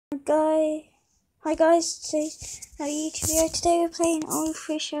Hi guys, today's another YouTube video. Today we're playing Old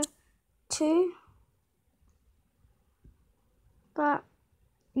Fisher 2. But,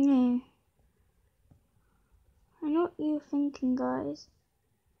 no. I know what you're thinking, guys.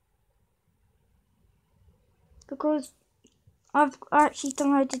 Because I've actually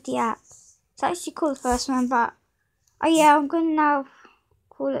downloaded the app. It's actually called First Man, but oh yeah, I'm gonna now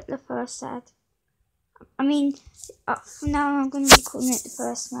call it the First Ad. I mean, from now on I'm gonna be calling it the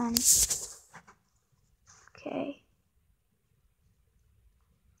First Man. Okay.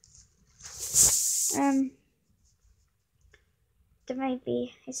 There may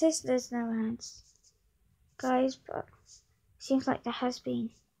be. It says there's no ads, guys, but seems like there has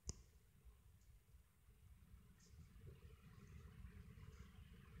been.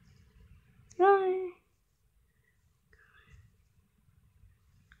 No.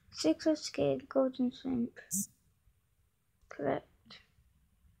 6 of scared golden shrimp. Correct.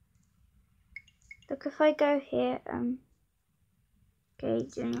 Look, if I go here, okay,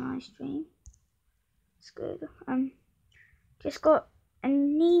 doing a live stream. It's good. Just got a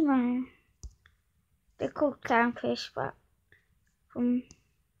Nemo. They're called clownfish, but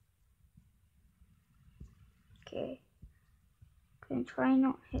okay. Gonna try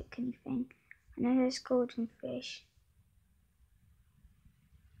not hit anything. I know there's golden fish.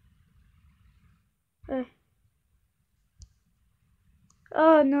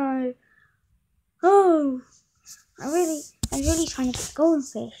 Oh no. Oh, I'm really trying to get golden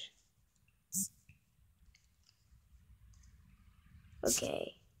fish.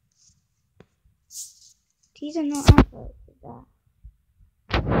 Okay. These are not adverts for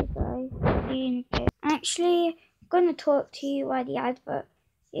that. Okay, guys, see you in a bit. Actually, I'm gonna talk to you while the advert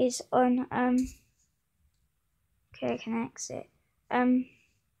is on. Okay, I can exit. I'm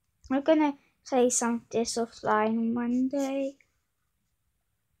gonna play some of this offline on Monday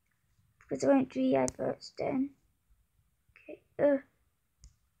because I won't do the adverts then. Okay.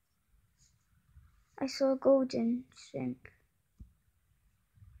 I saw a golden shrimp.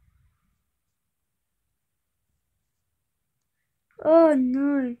 Oh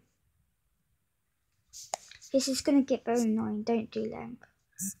no. This is gonna get very annoying. Don't do lamp.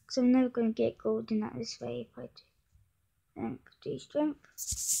 Because I'm never gonna get golden that this way if I do lamp. Do shrimp.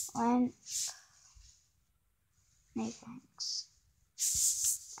 And no thanks.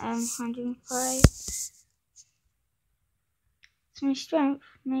 105. So my strength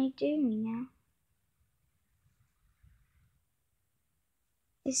may do me now.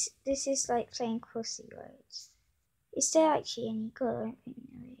 This is like playing Crossy Roads. Is there actually any good? I don't think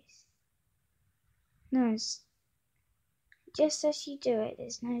there is. No, it's just as you do it,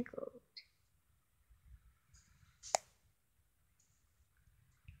 there's no gold.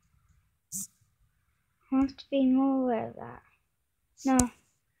 I have to be more aware of that. No,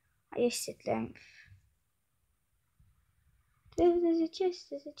 I just said length. There's a chest,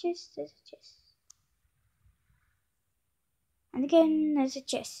 there's a chest, there's a chest. And again, there's a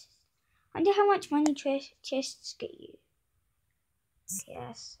chest. I wonder how much money chests get you. Okay,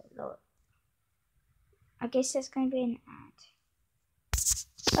 that's a lot. I guess that's going to be an ad.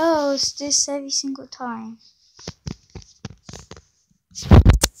 Oh, it's this every single time.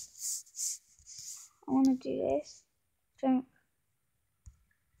 I want to do this. Jump.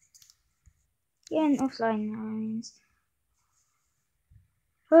 Yeah, and offline now means.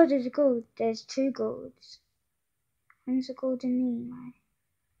 Oh, there's a gold. There's 2 golds. And there's a golden Nemo.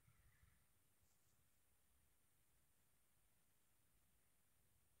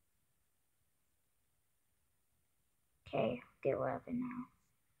 Okay, I'll get whatever now.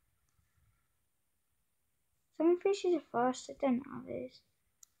 Some fishes are faster than others.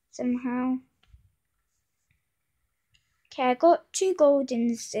 Somehow. Okay, I got 2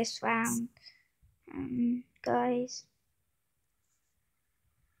 goldens this round. Guys.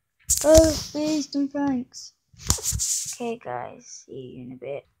 Oh, please, and thanks. Okay, guys, see you in a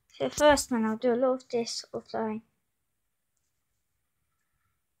bit. So first, man, I'll do a lot of this offline.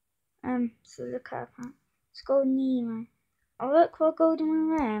 So look at that. It's golden Nemo. Oh, look what golden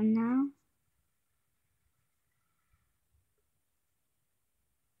one I am now.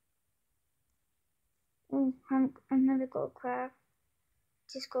 Oh, I've never got a crab.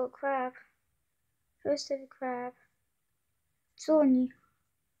 Just got a crab. First ever crab. Saw you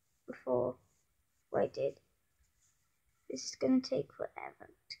before. What I did. This is gonna take forever.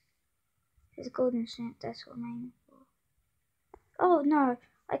 There's a golden shrimp, that's what I'm aiming for. Oh no,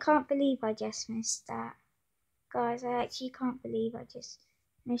 I can't believe I just missed that. Guys, I actually can't believe I just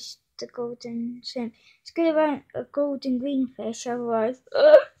missed the golden shrimp. It's gonna run a golden green fish, otherwise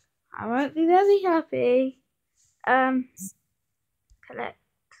I won't be very happy. Collect.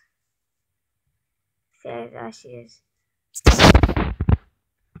 There she is.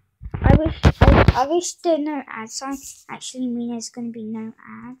 I wish the no ads sign actually mean there's going to be no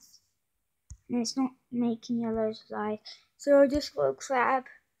ads. And it's not making yellows light. So I just got a crab.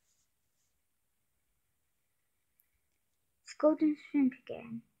 It's golden shrimp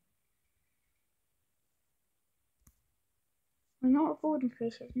again. Well, not a golden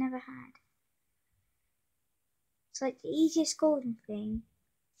fish I've never had. It's like the easiest golden thing.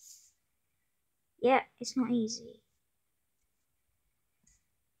 Yeah, it's not easy.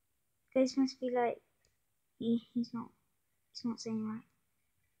 This must be like he's not saying right.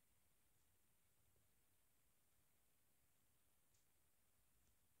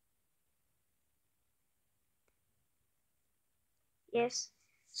 Yes.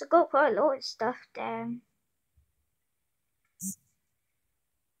 So I got quite a lot of stuff down.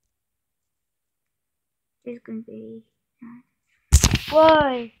 There's gonna be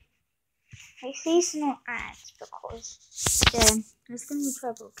whoa! I see it's not ads because there's gonna be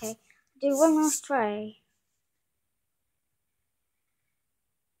trouble, okay? Do one last try.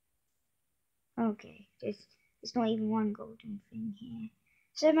 Okay, there's not even one golden thing here.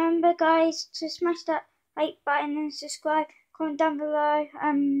 So remember guys to smash that like button and subscribe, comment down below.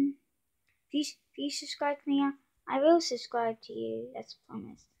 If you subscribe to me, I will subscribe to you, that's a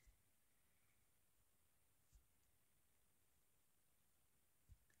promise.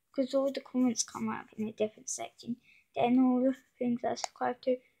 Because all the comments come up in a different section. Then all the things I subscribe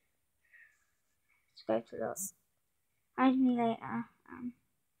to a lot. Find me later.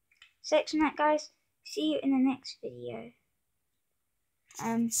 Section that guys. See you in the next video.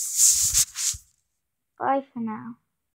 Bye for now.